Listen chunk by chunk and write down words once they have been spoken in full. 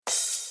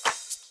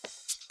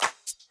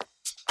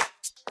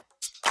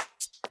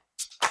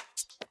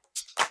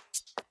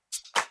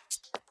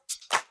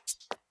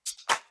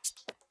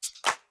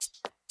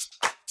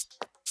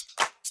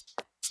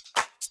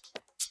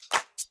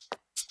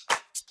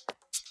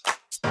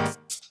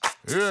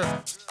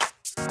Yeah.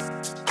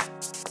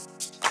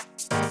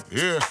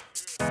 Yeah.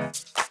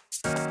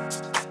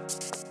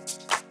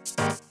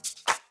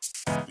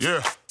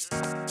 Yeah.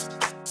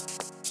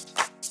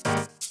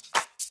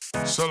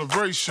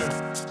 Celebration.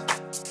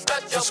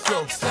 Let's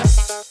go.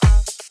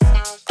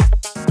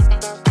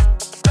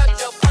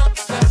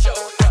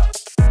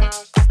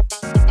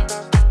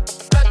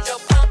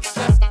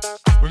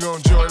 We're gonna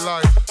enjoy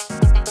life,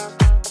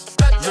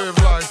 live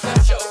life,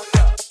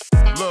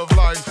 love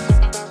life.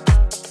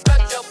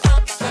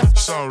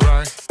 It's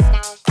alright.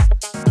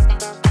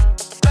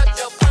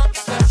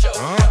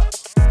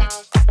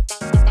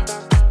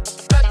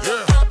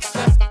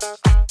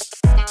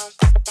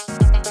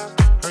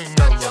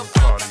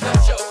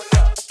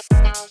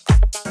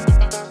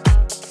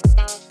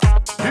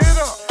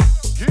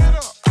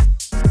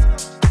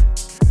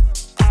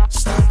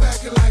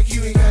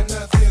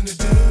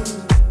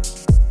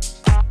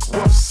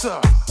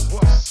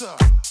 What's up?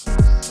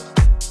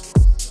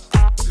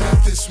 Let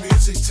this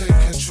music take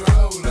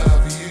control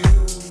of you.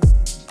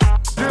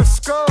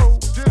 Disco.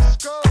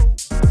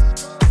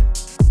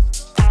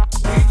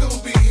 We gon'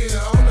 be here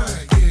all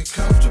night, get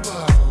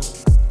comfortable.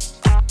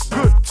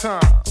 Good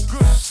time.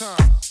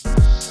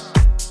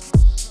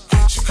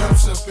 Get your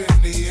cups up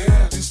in the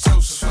air, this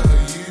toast is for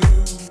you.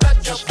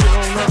 Just get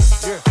on up,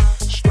 yeah.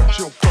 Stretch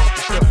your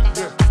funky step,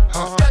 yeah.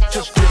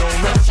 Just get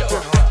on up,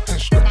 yeah. And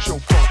stretch your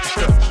funky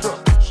step,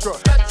 strut.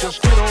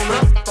 Just get on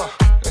up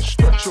and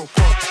stretch your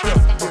funky step,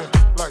 yeah,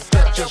 like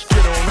that. Just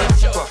get on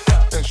up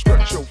and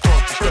stretch your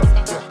funky step,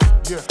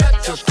 yeah.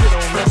 Just get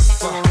on up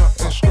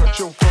and stretch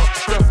your funky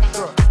step,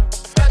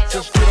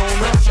 just get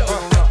on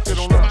up, get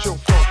on up your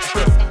funky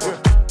step,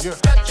 yeah.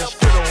 Just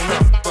get on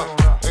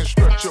up and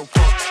stretch your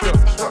funky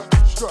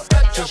step,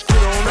 just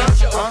get on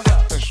up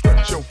and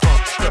stretch your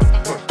funky step,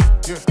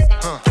 yeah.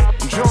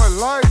 Enjoy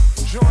life.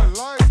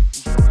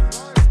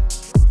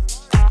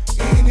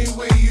 Any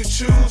way you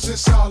choose,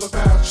 it's all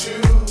about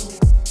you.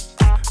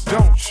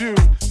 Don't you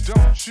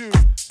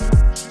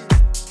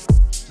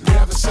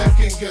never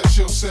second guess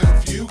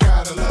yourself, you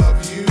gotta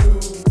love you.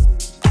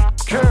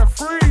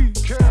 Carefree.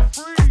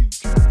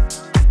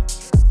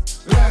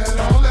 Let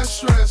all that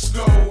stress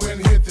go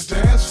and hit the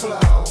dance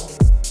floor.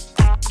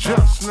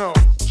 Just know.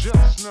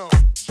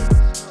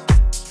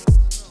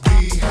 Be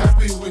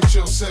happy with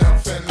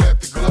yourself and let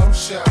the glow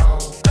show.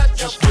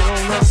 Just get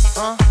on up,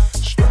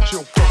 stretch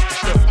your funky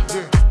step,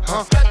 yeah,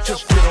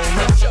 just get on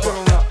up,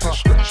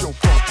 stretch your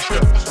funky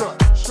step,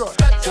 strut.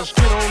 Just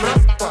get on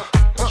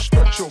up,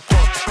 stretch your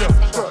funky step,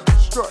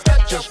 strut.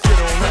 Just get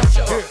on up,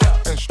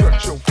 yeah, and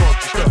stretch your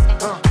funky step,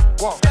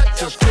 walk.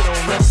 Just get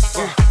on up,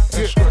 yeah,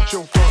 and stretch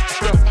your funky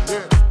step,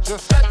 yeah.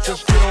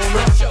 Just get on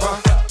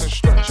up, and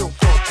stretch your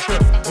funky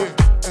step,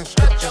 yeah, and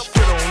stretch. Just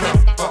get on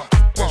up,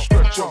 and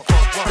stretch your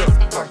funky step,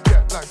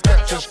 like that.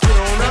 Just get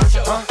on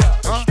up,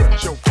 and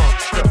stretch your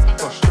funky step,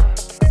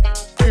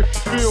 if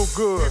you feel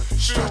good,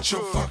 stretch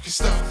your funky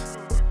stuff.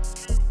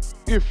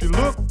 If you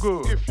look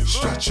good,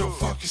 stretch your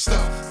funky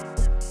stuff.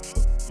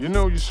 You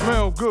know you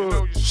smell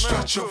good,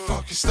 stretch your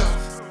funky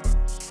stuff.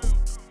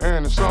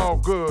 And it's all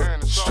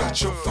good,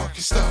 stretch your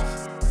funky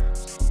stuff.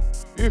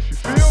 If you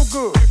feel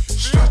good,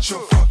 stretch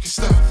your funky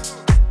stuff.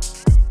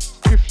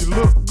 If you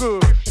look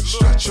good,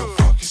 stretch your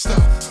funky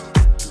stuff.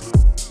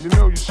 You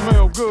know you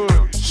smell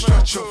good,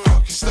 stretch your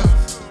funky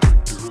stuff.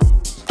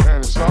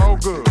 And it's all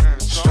good,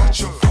 stretch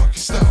your funky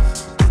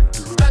stuff.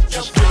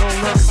 Just get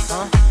on up,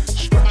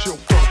 stretch your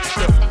funky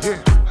stuff, yeah.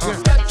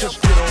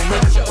 Just get on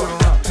up,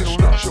 and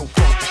stretch your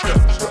funky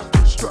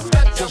stuff, strut.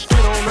 Just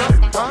get on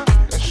up,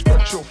 and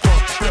stretch your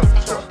funky stuff,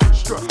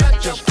 strut.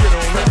 Just get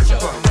on up,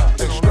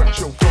 and stretch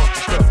your funky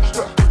stuff,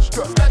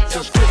 strut.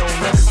 Just get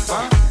on up,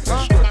 and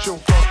stretch your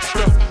funky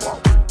stuff,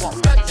 walk.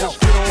 Just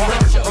get on up,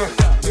 yeah,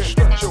 and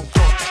stretch your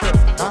funky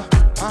stuff,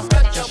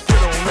 just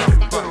get on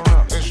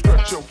up, and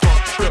stretch your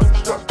funky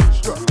stuff,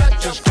 strut.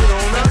 Just get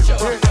on up,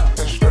 yeah,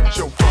 and stretch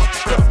your funky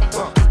stuff.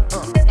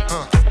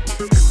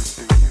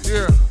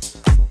 Yeah.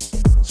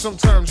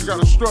 Sometimes you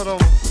gotta strut on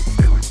them.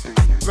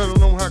 Let them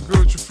know how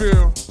good you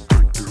feel.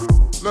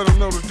 Let them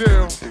know the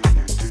deal.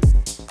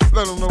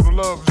 Let them know the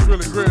love is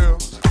really real.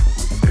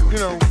 You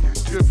know,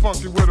 get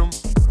funky with them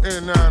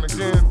every now and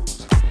again.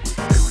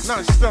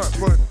 Not stunt,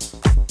 but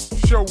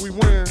show we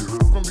win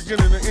from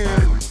beginning to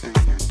end.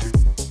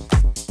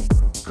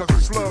 Cause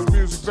it's love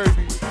music,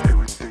 baby.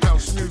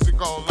 House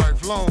music all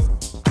life long.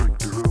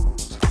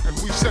 And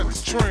we set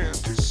the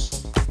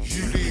trends.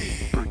 You did.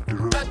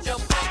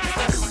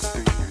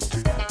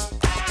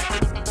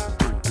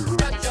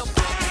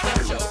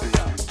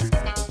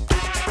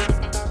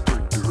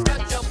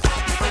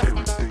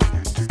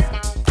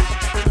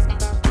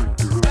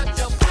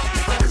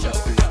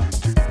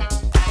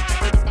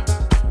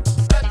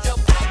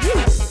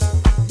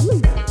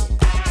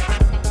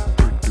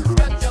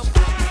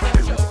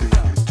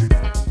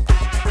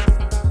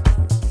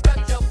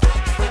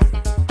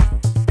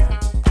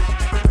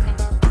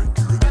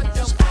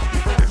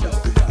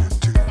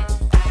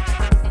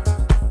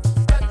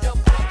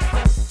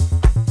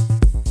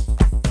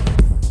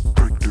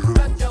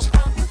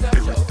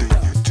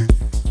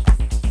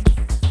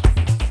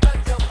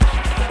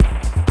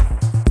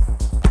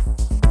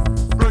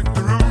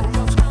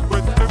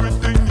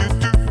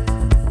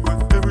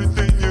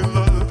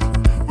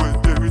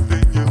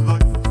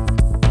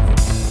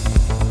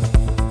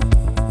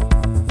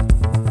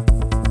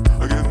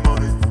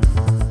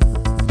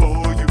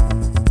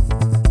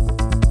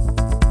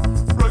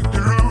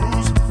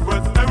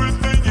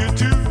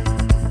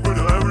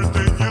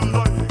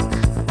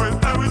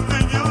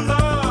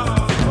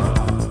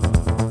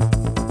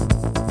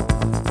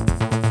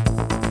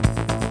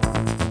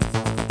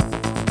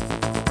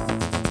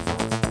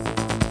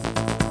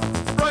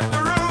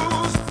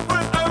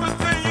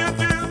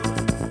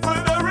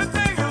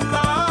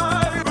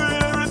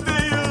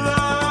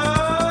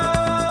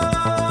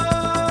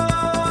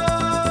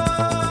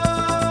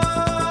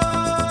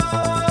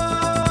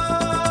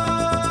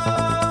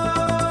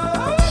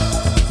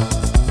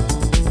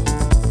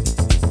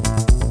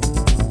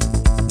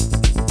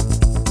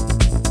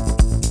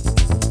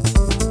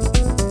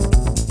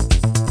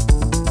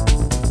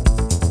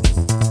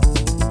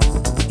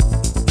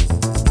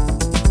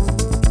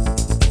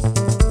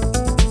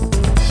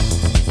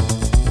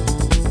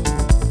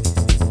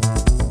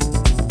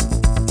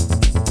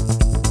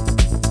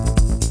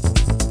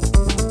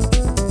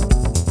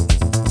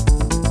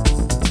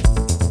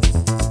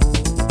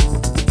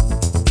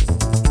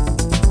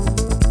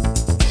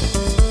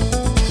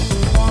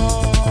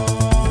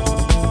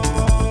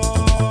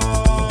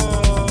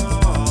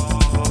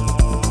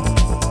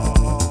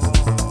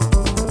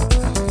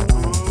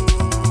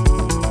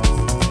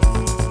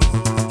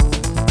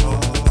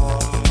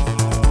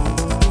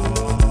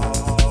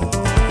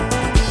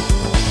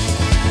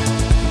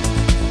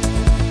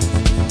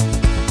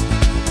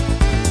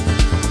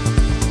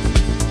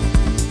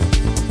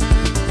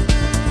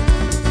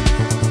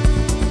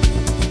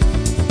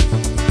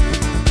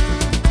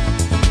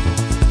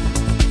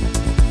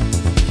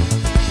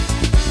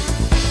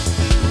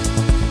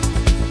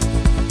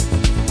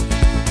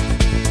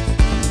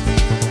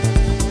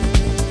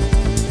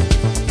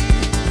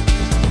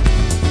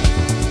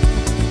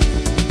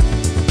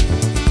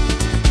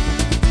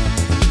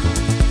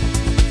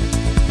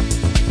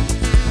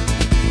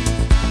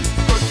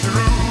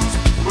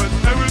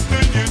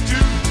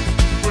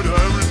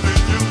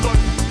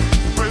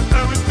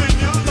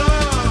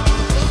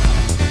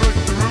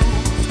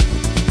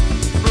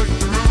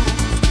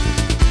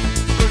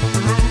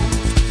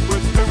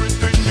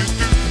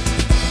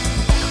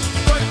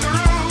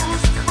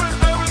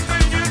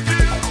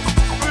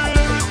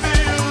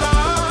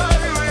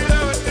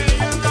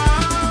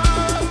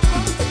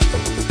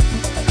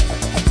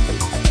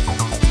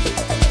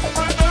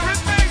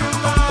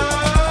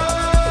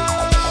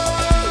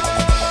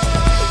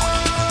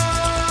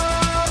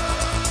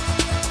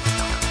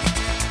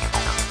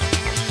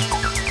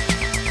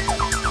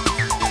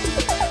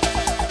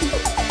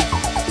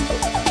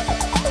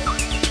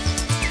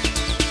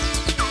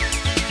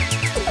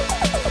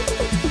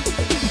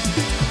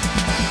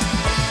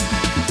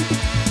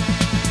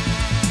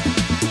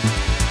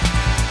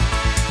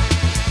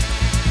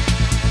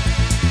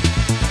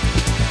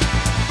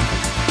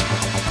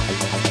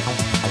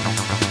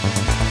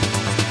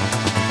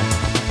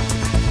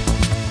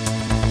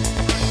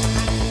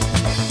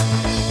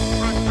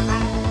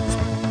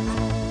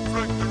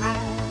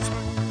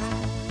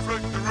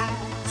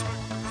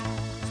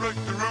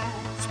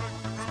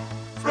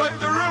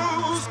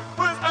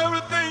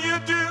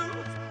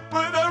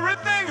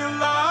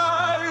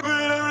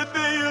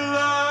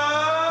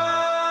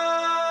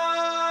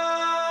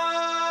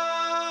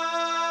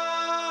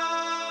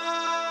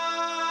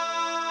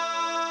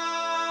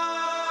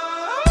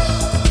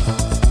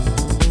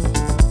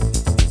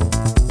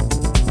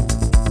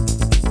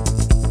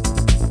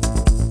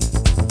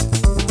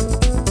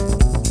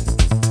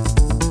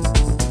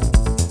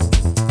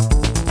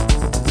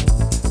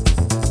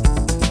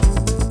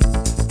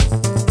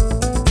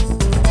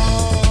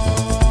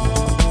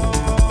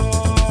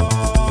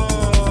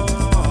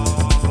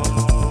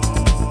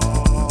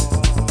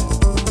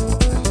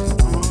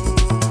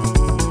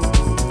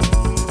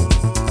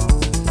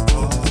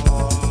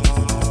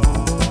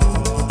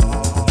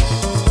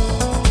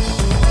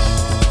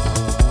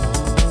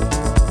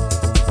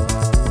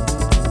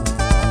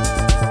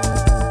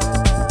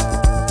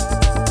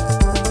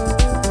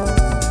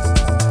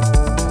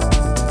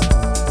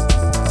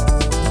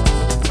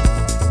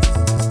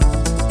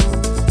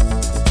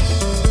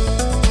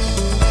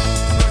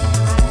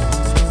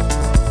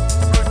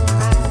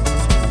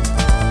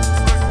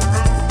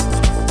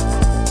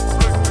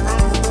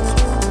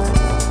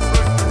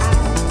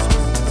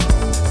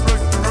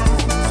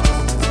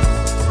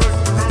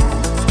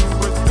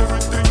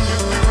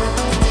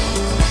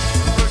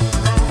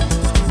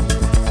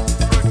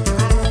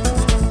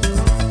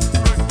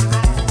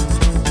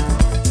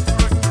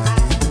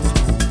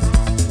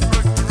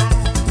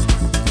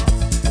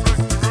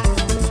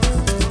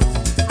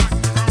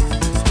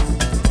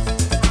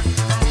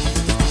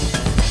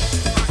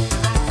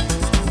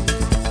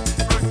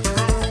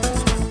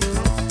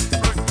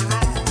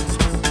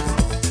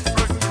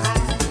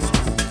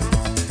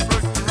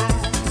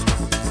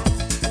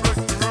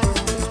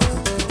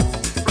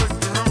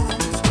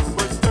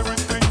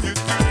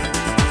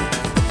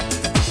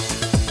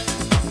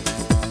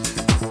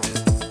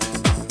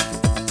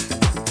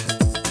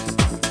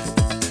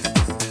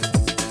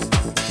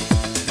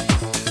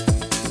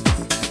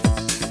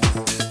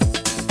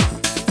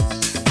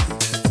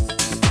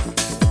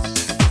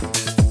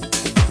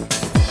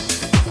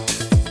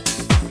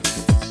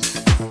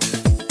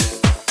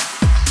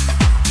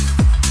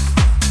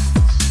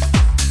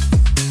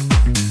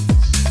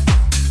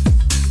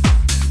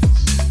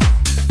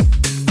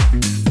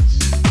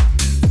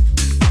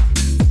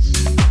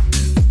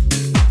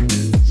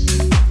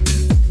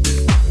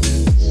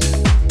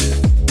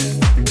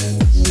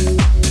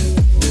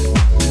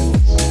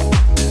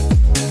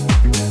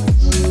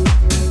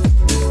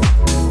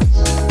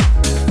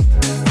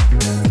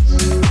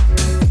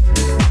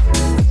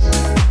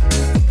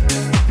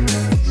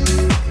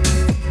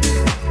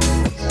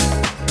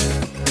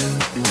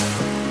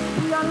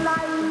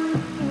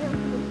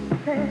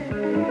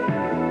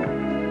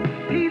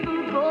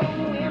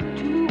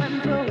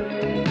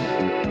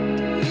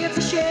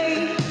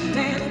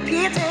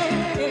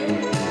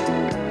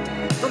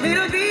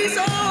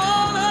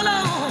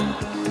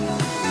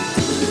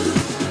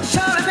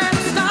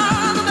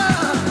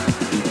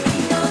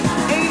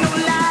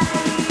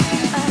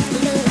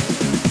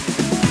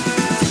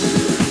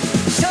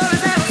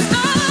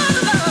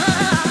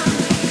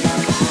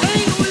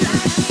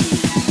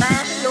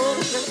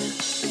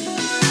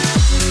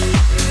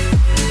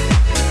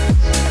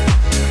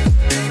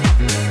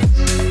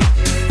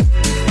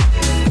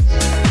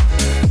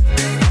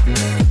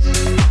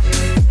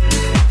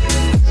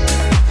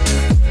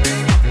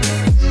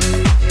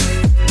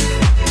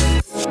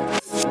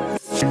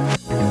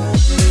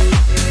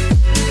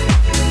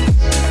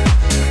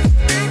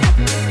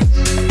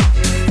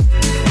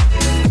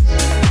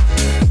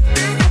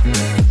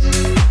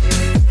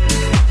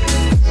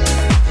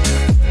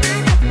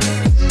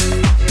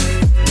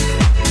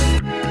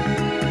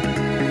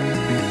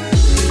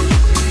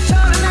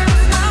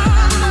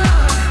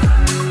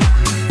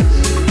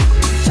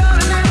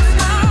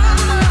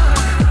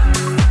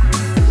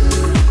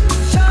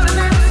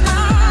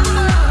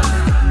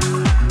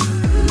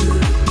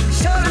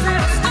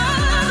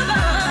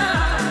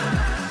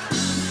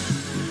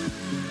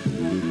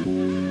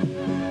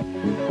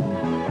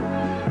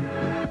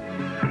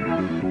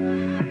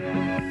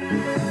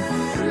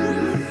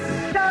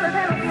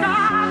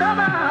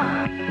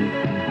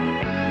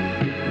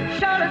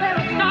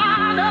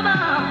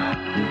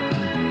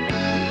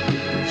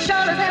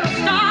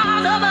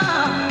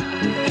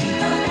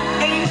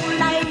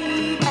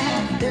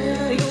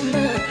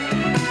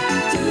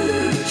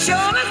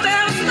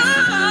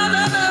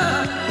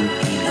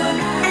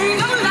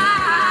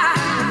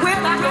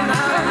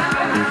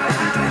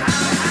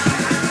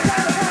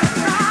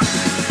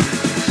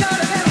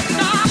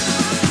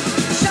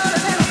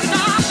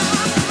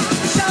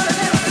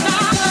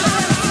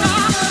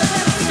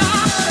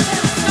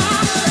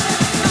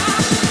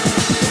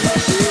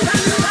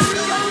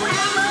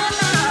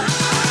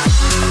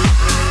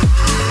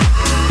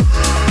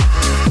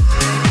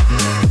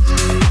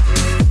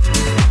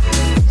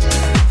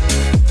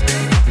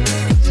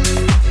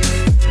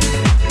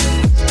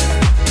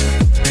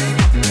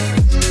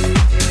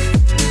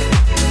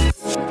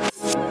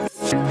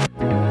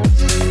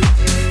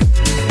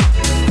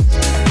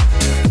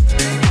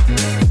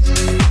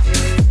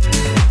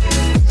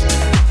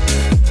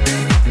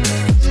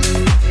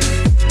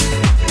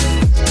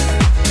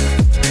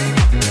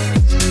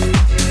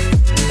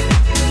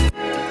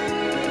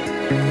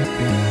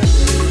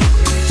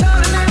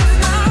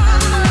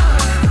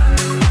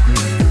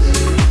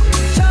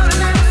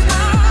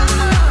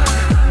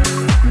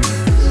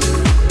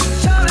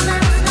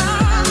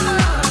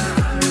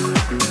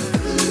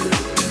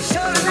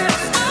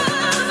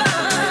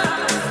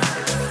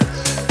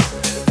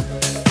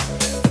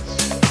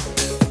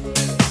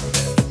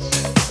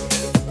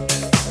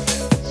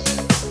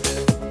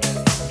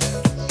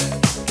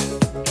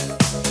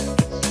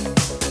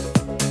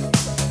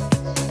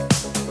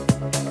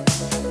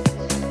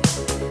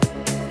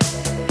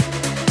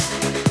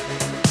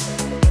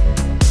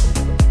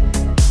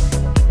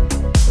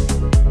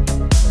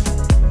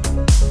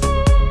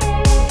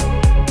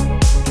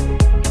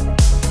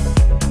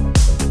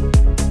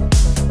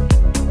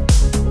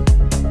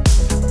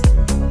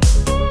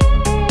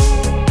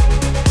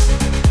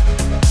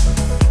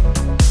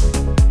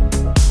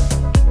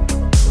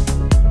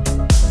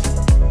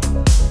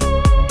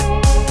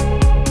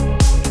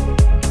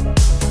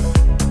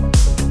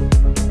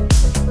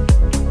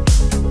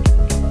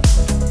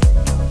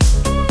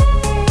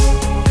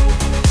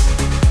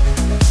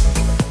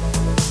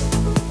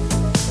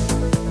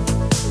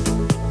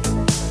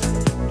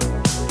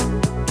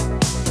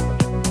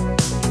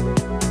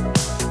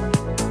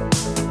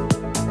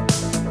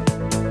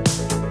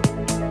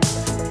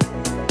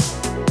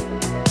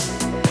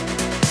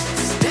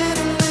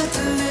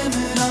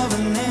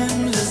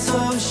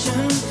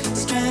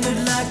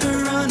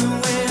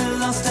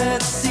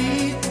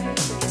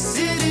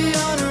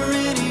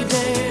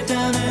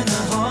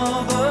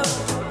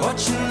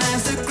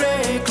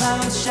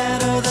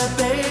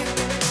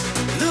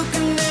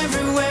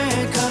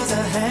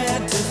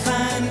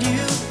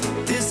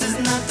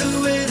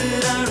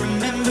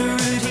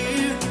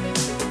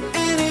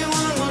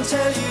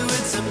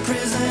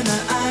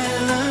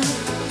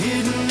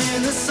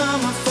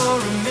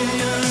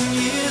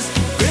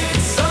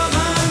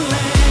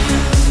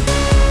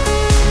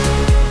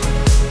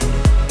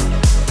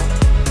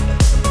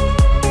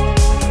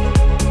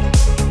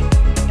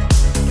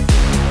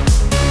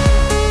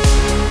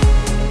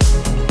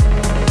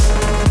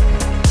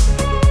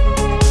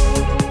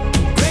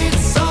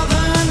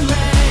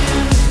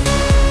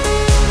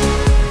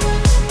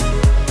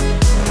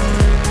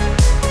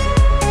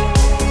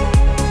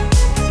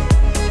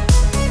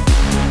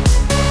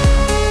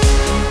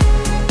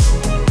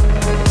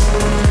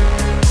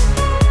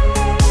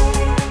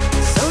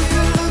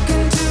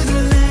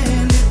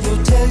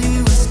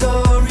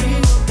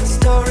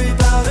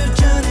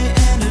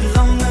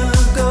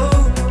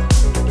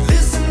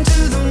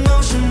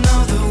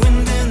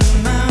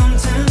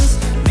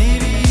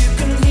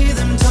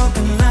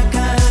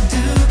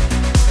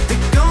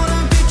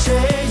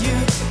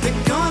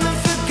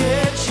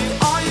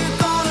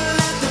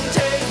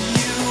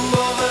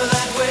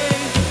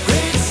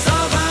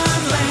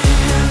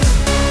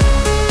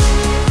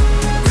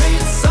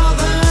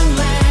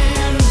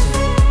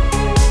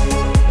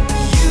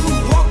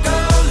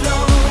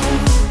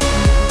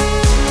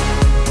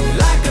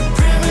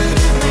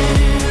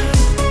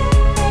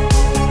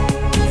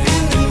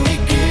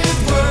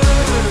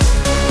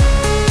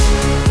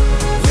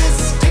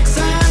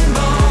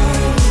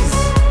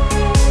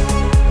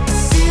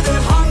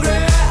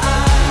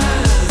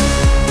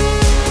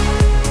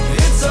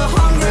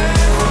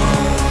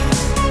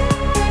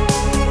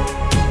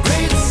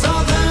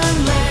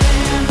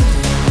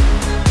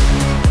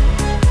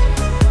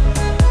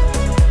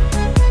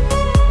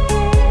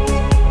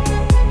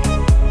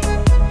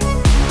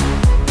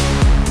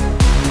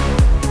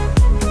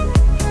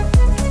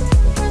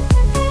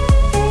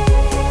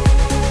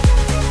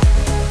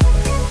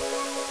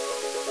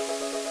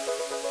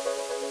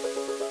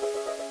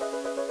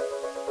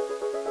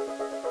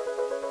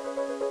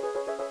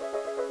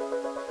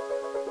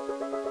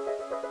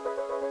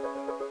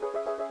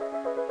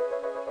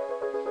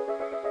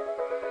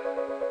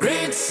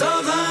 Great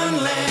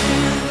Southern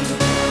Land.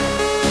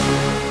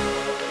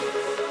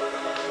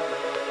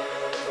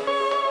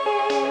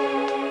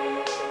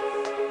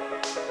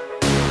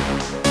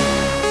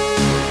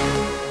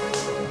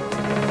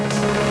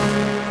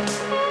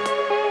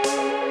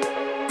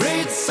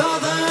 Great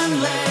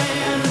Southern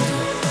Land.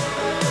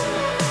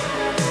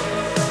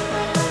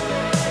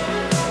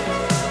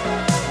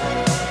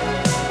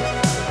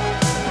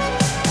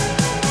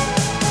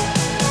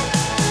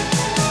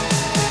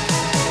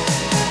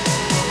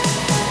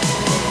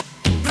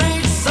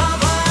 Great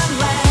Southern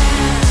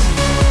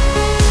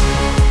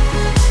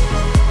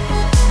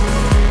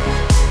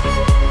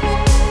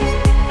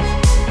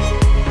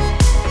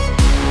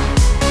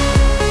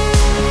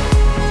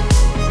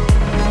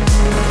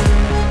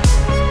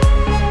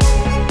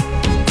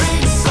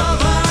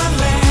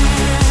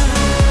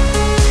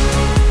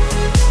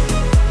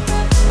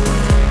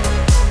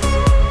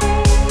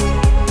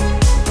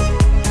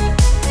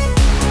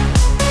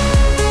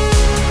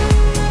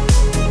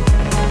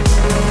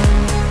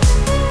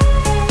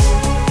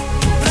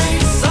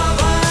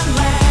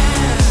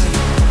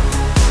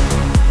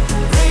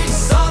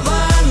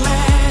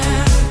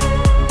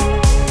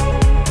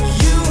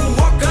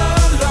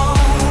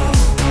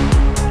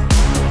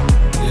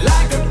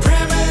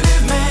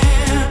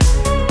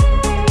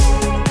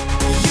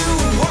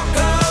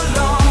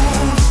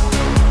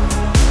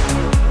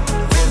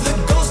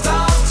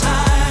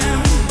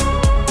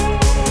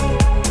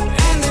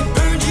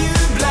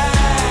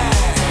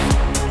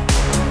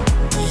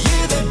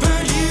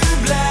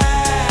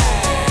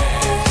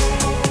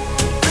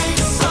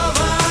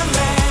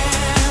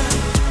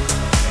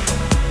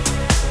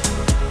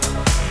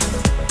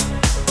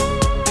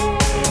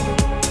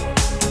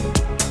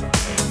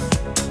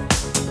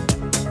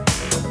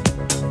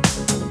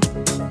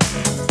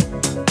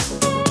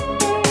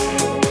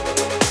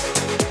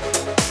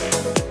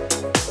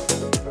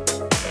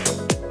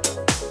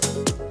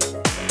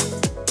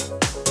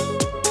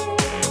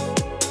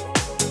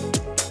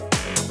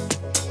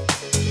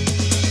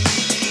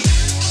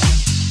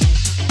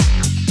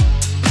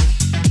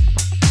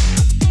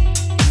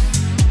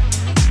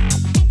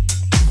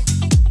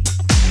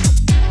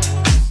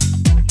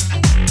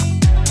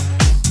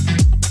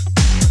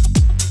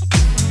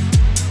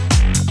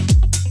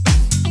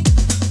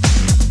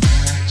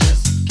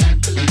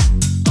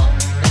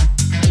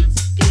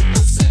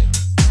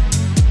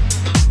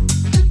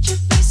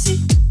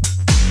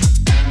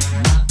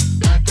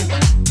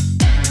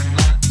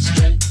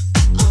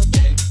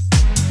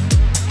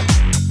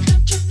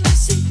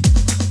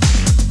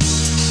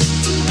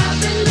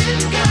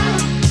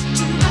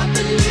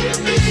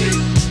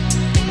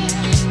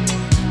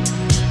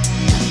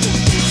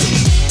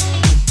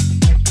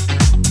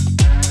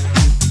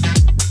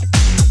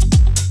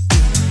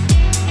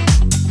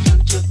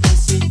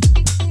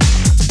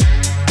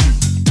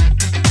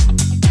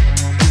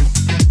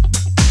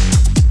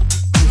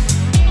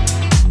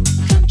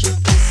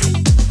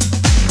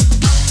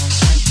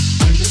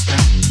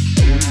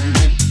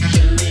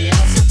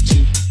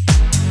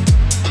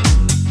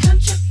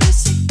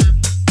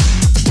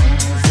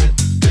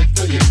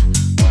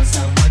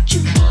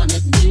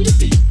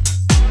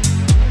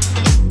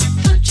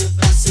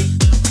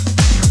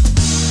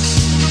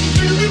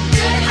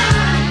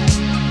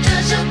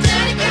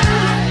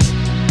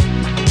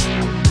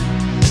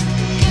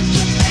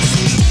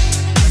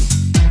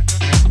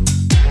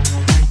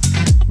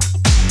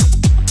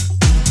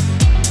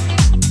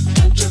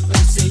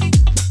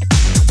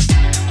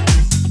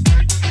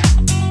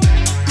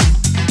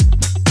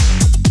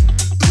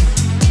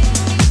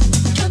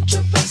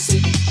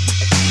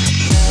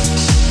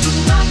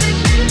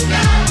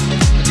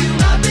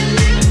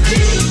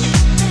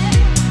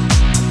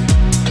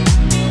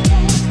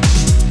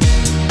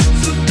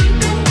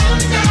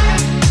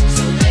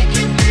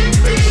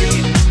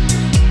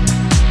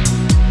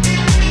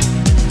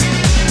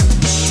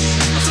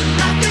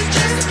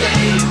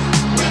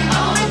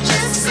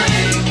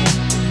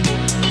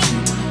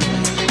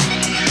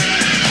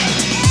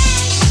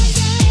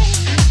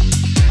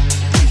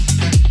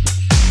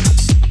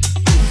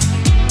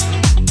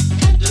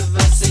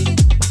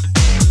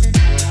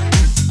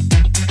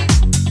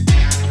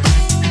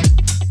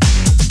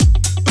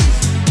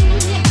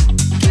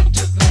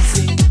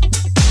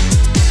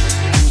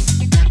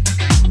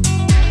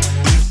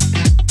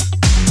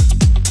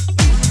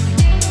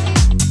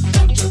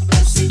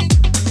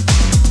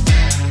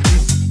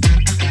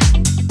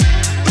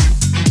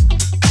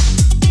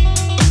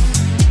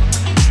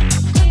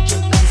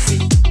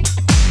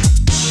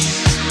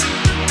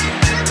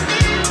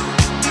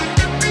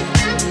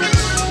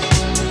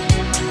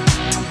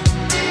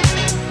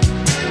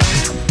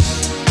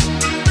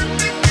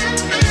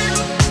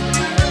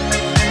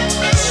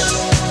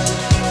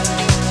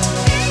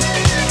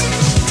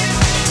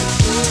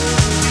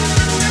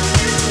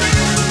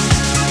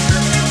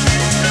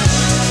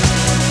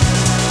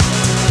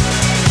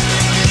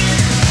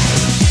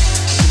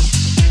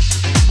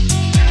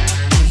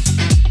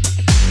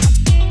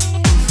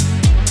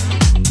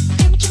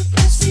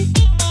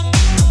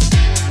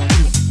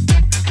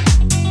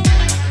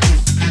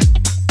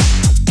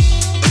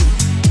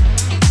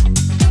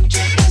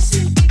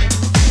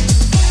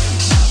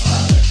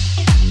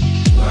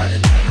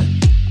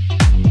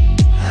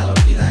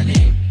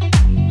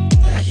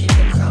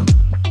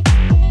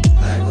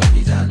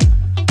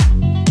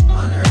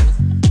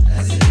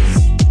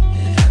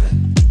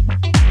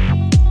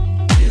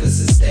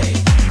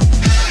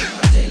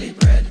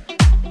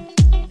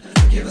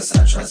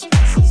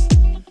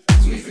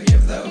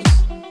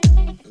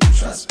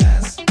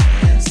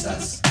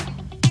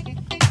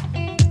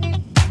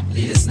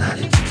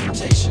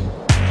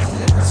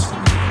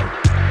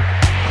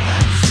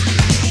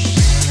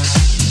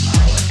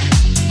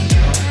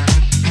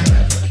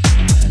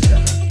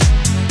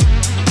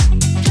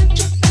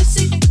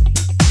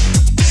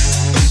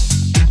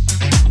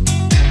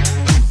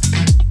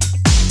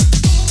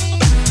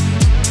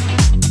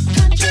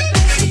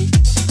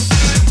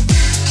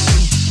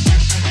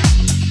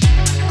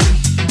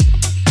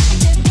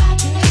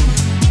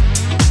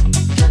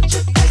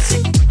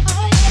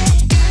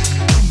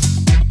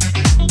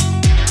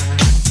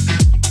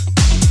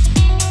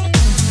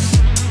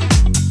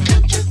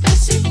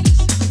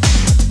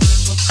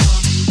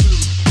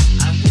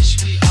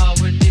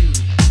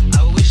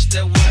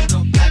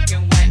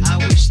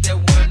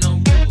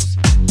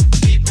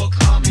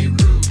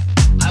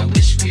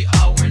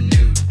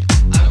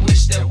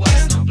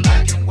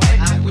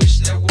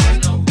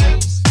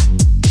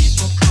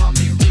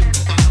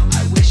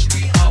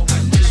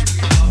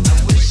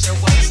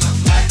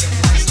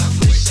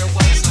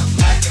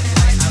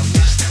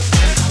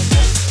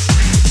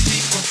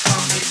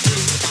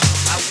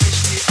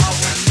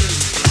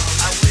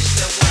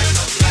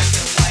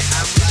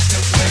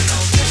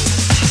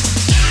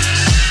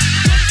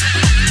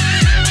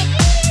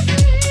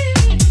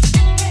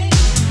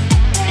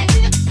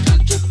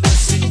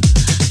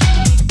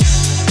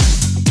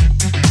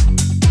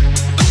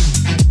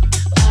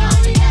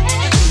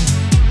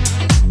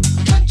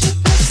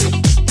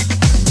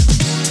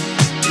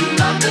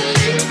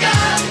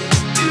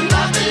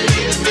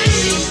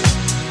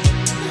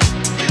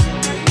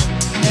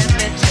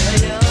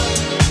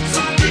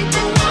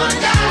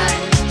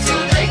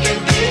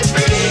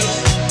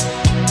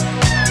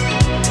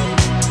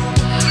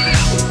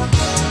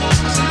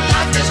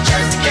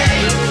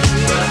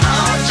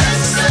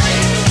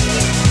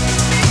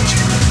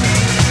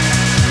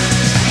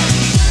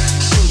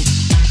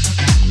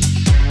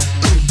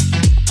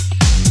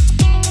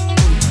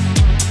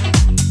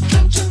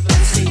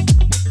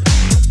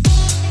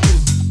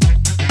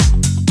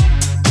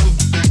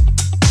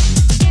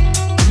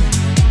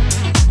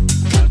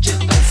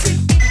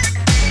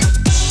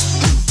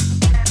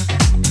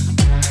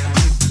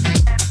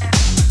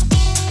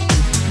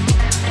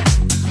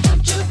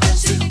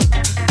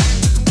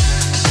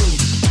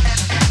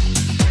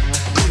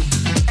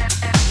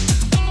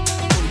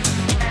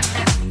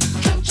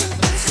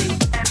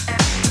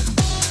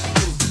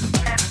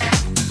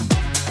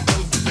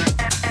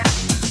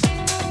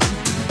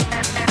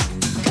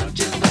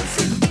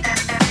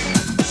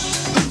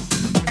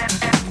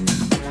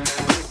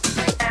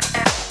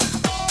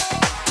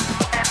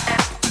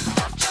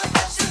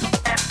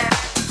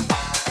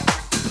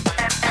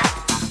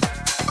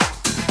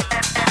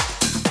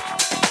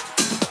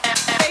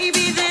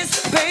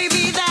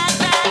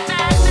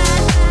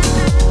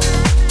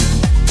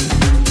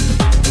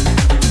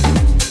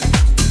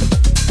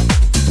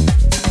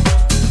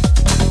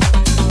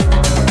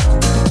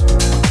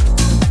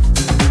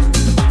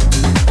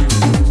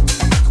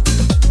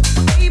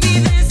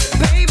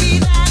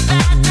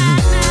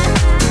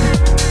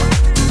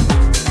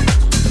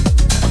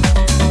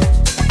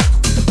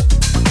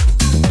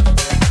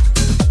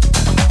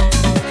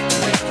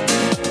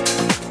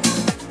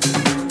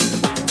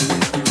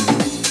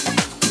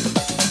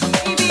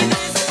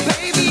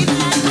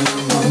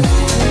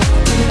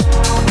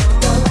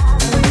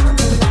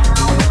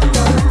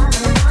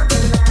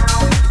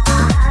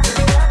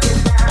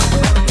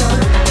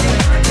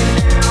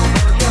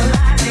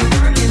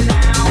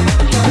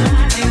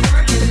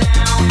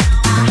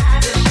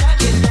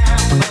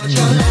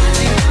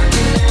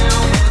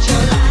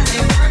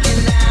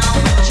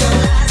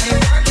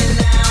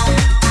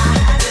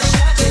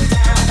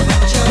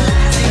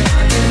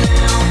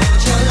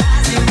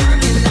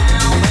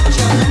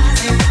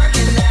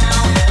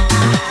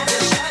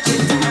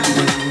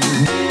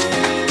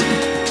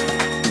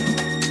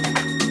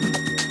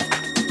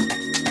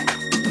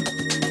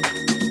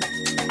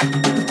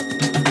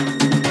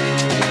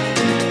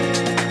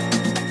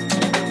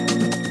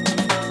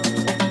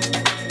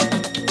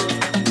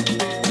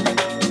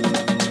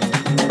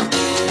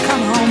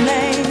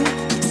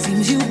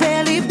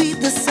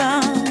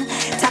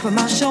top of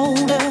my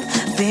shoulder,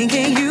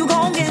 thinking you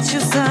gon' get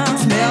you some.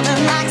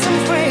 Smelling like some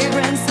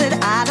fragrance that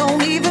I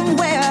don't even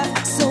wear.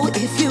 So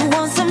if you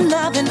want some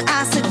loving,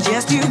 I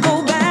suggest you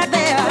go back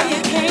there. Where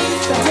you came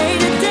from. Day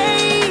to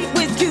day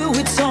with you,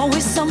 it's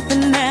always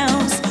something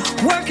else.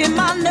 Working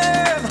my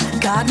nerve,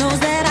 God knows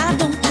that I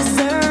don't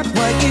deserve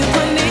what you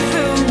put me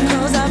through.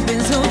 'Cause I've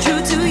been so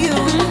true to you.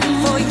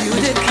 For you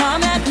to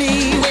come at me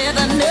with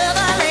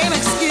another lame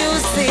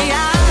excuse. See,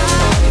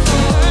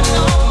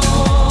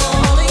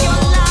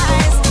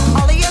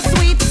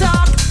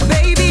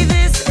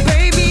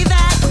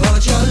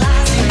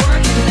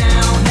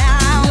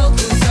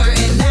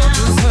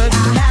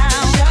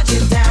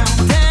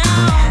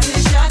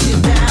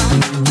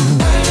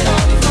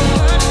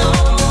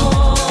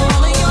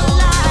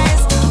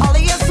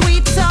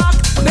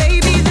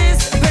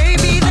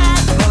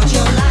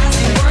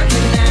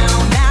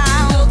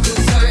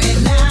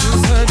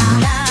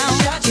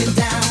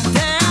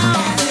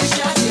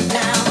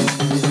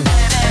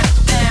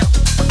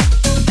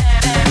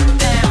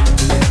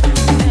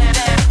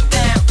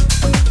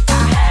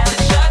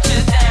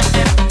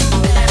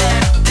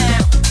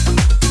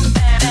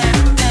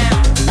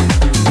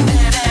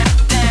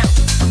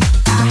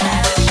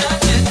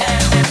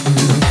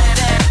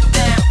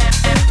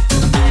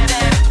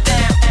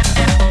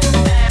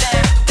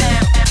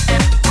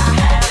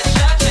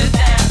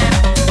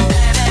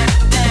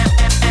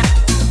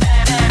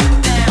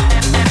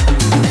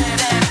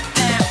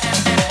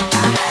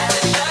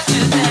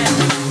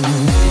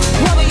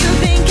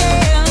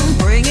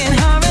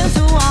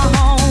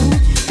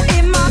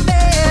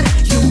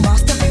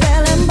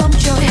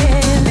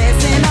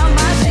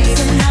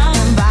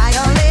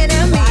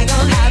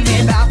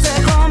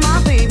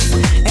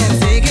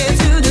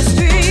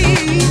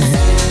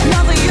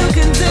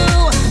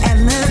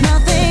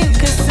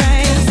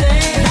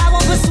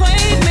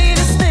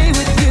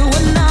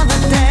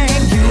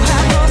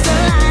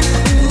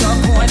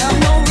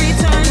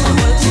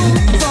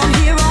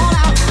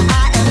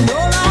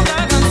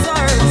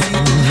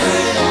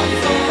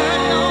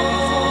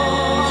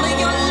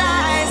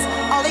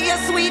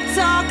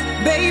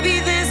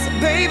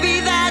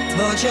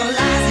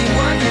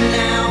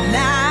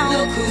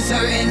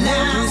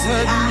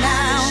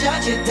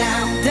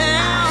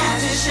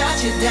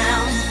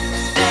 down.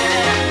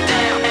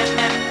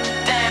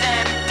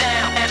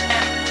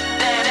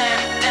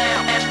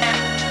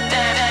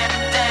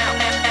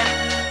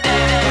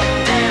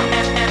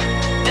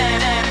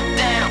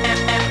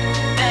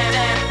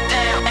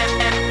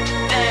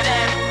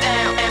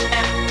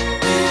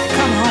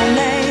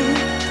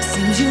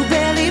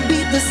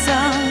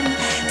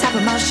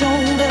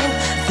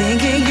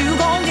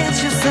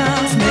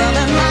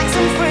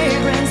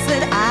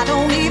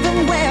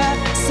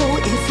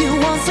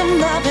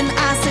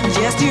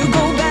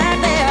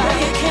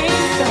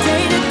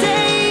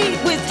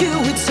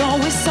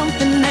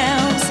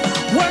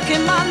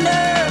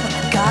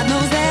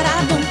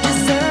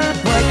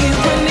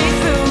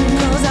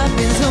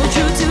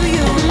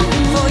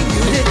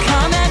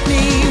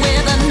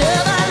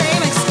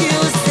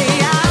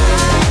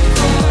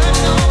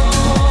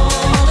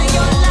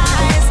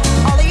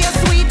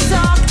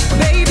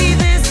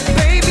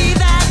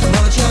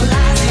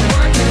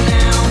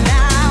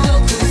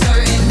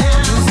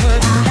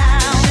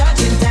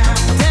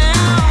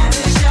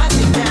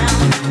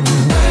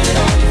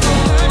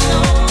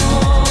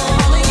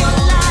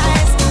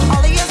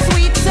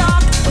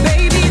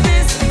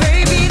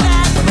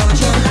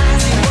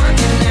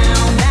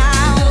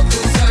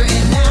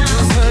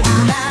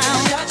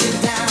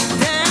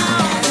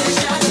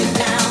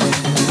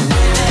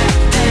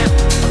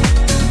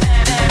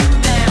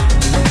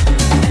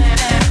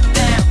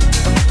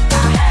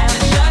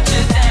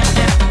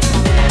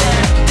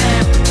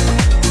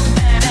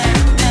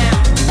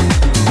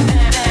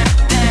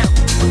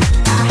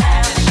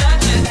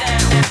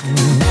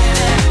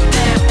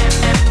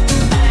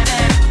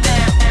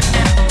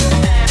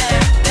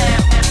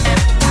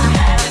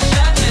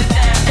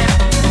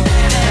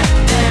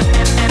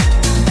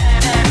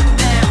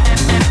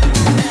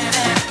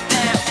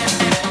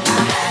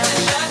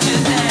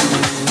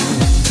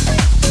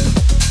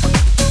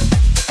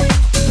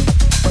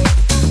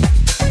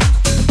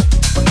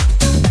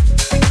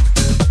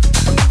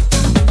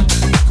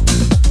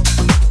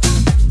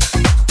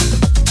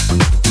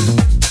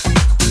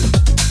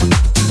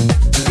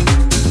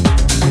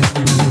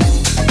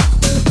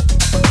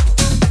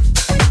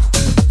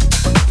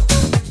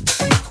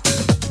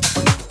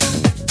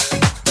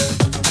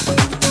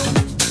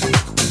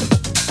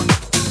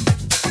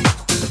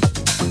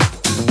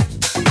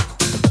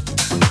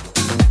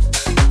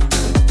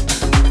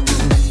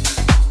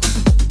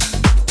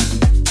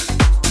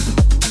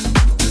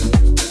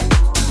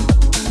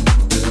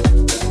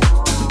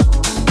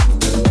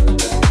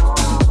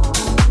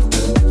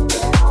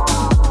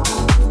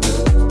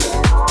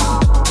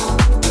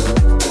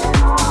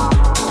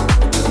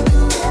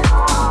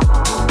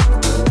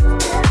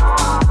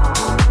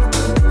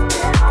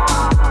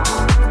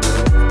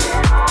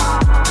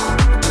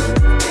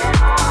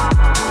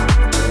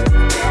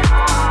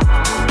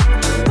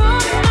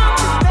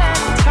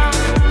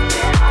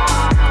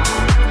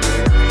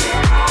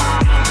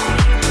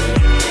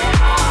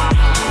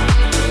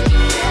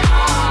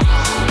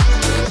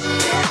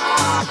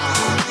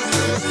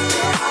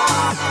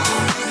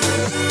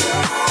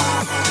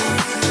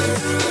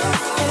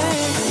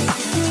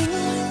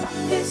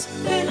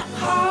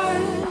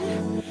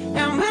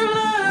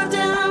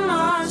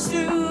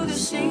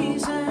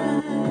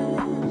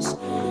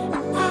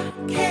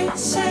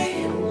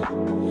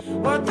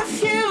 what the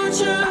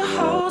future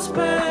holds,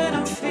 but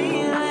I'm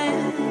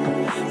feeling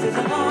through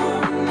the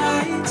long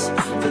nights,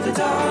 through the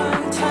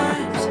dark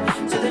times,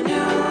 to the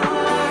new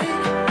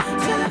light,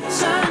 to the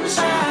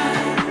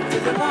sunshine,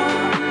 through the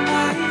long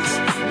nights,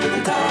 through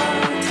the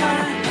dark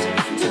times,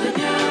 to the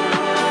new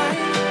light,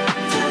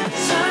 to the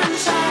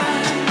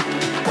sunshine.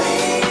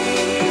 Breathe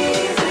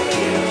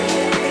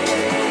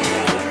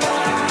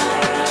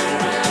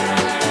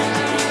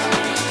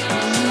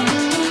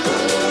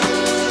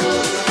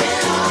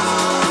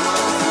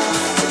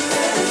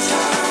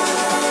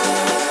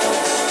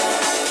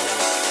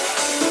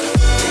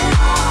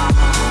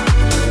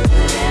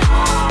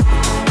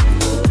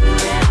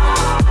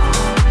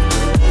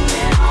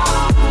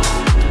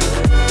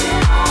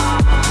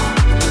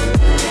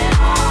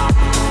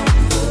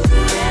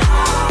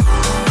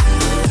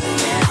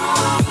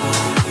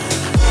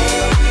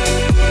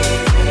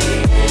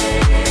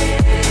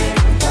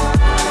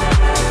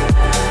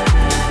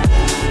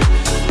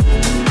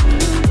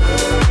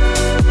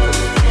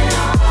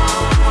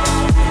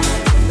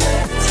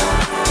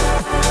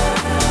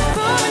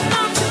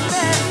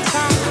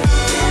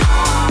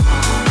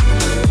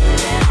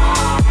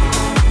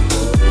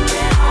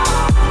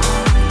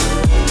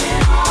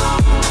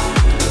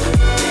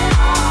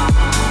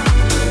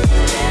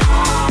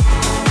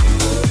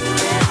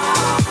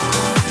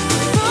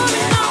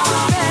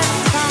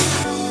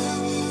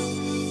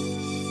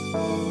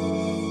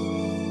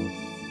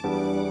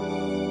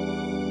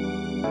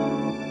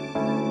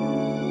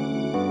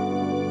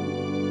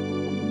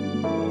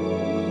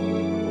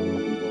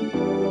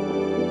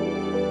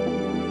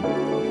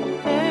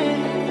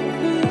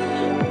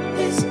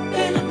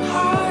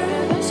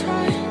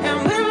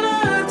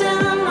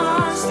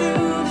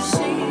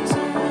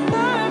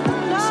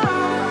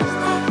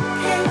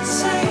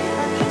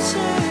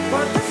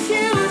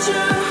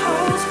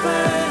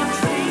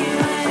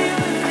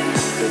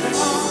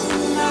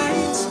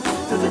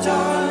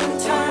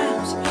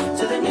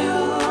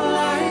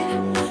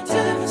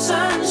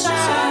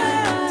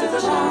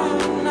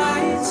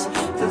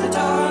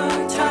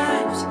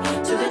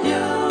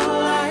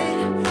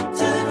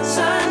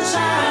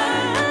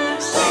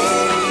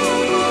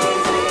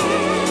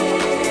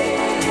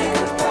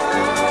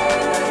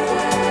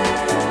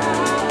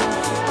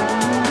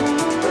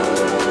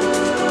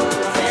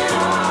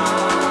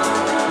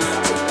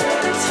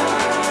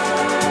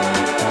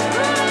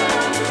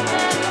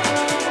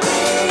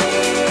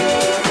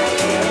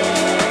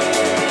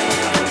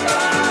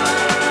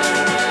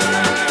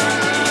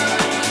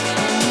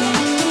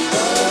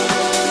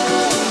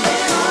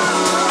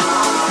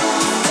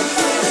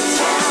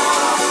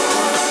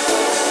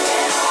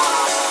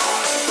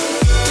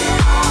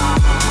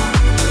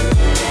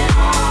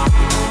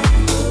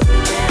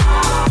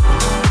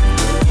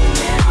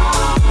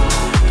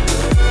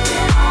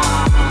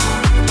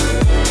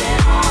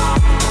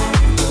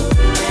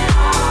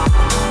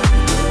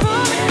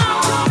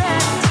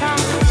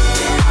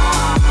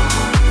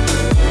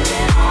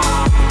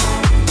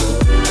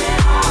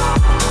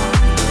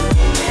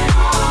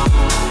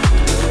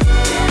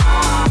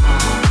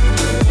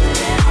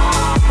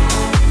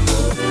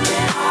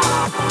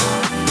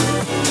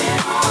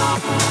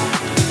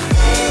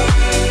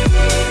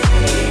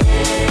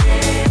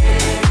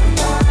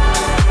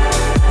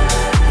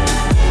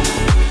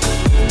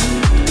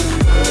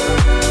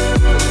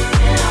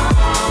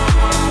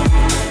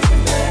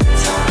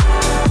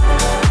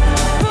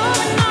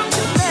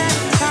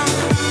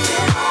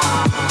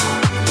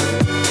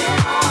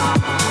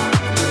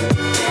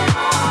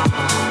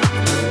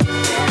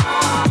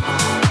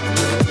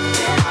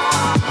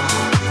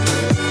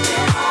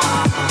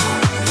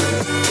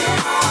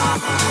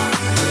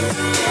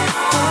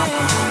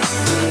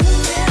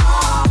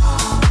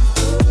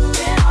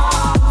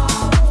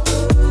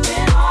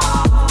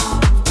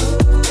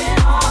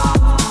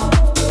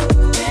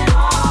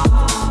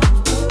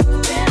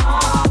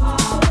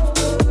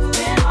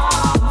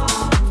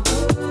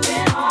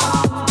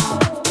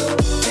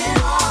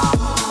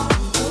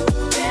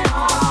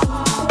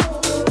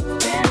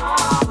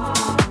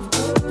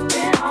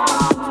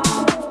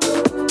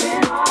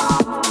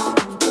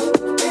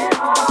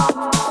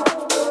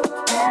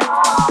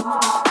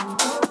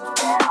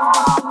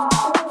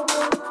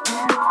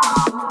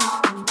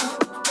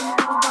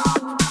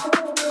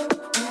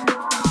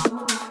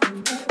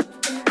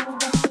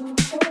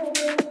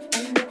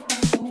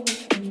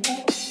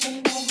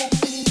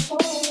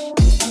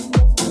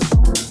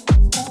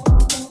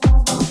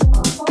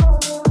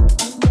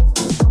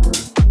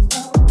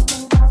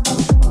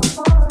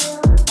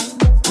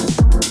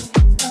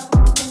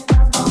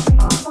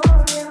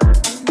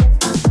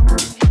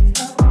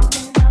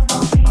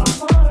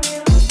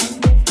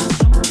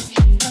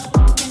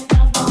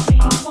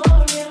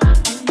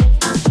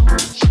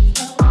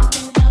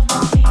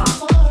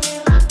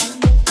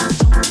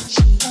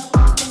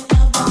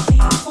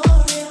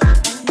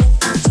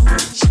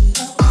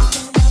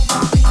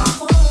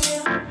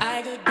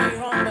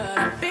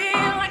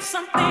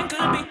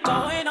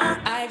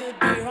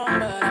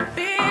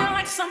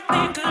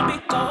something could be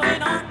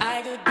going on.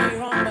 I could be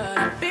wrong, but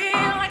I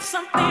feel like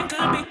something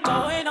could be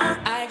going on.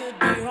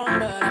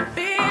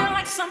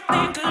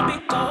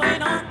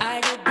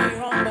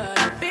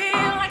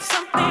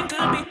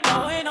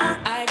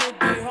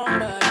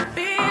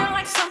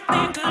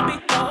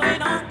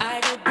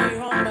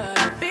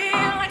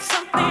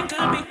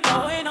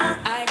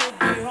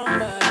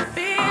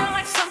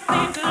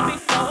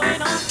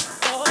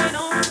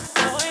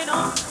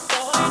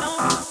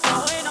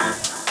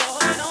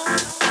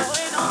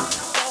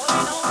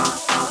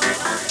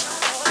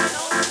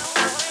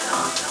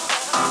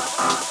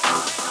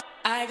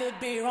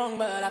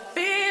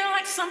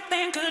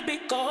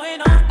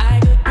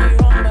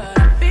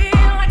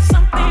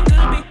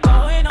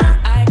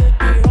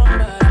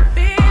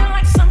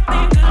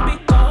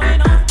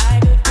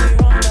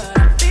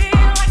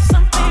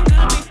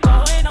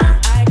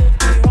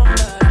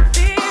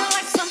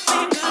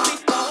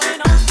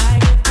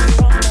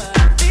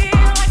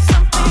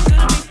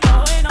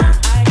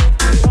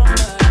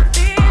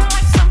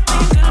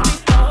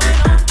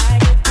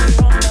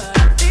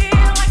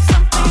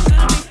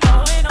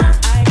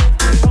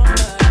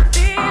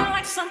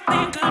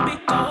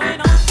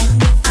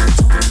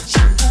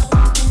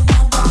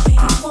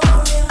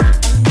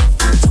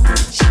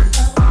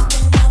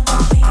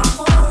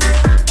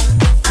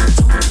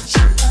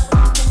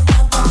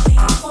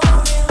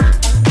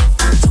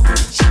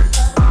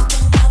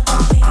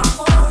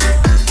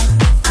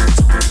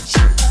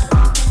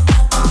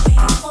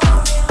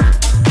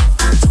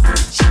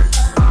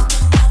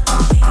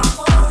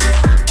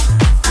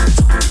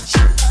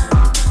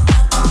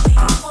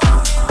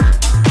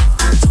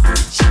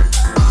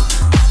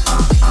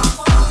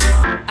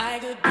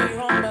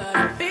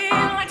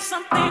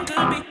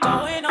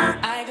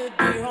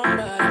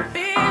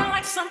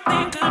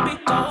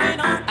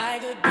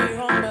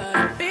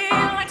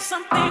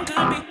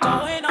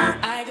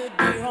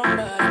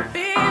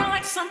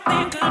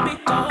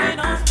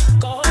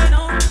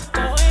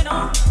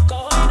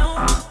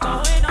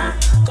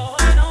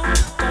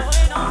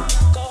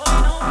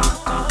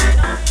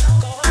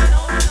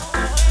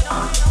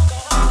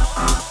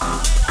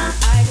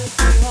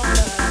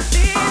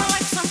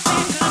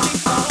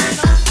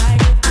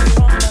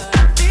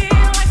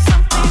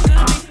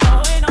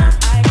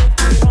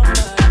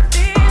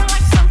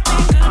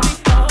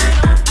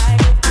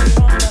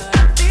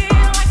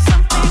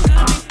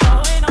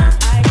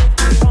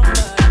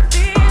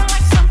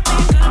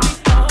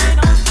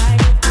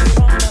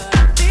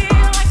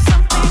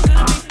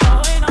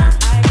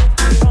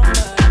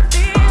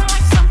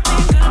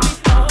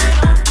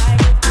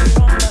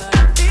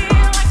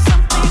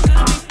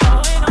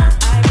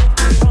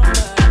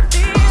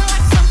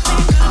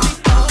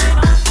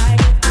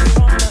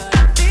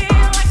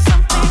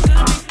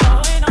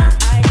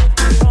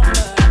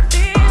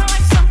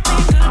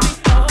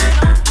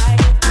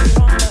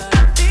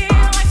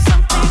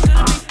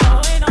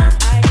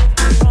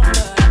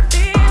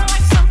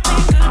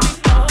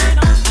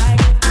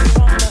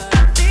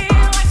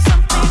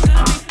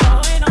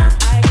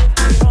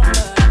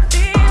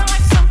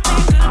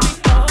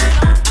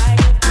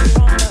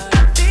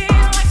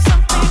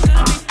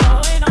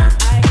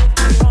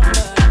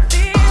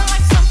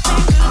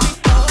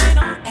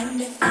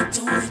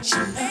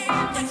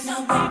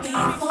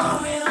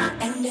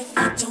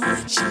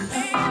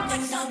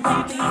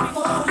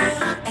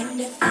 And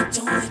if I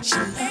don't let you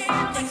know,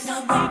 then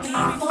I won't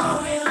be